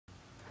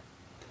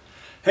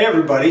Hey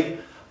everybody,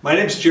 my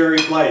name's Jerry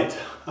Blight.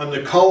 I'm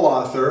the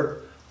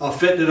co-author of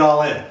Fitting It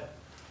All In.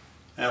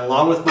 And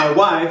along with my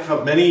wife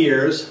of many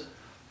years,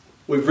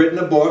 we've written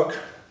a book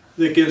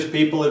that gives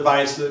people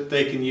advice that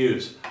they can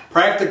use.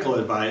 Practical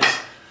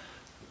advice.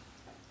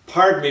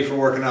 Pardon me for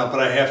working out,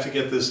 but I have to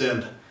get this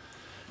in.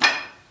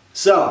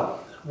 So,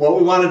 what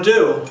we want to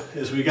do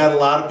is we got a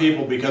lot of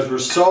people, because we're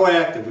so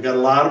active, we got a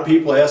lot of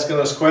people asking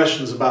us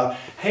questions about,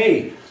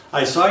 hey,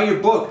 I saw your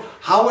book,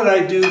 how would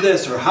I do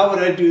this or how would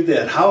I do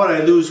that? How would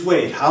I lose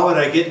weight? How would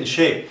I get in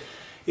shape?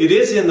 It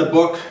is in the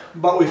book,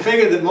 but we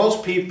figured that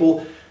most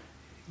people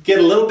get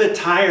a little bit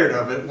tired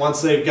of it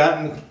once they've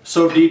gotten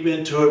so deep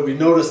into it. We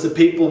noticed that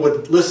people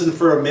would listen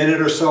for a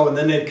minute or so and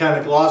then they'd kind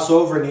of gloss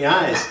over in the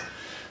eyes.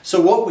 So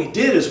what we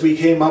did is we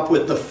came up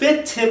with the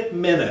Fit Tip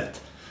Minute.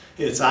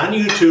 It's on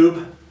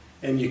YouTube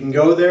and you can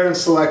go there and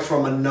select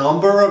from a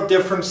number of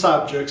different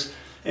subjects,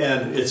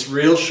 and it's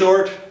real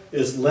short.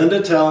 It's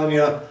Linda telling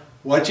you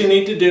what you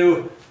need to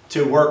do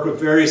to work with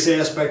various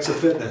aspects of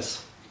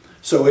fitness.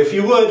 So if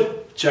you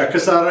would, check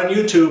us out on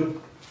YouTube,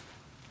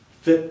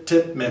 Fit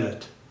Tip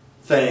Minute.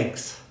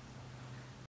 Thanks.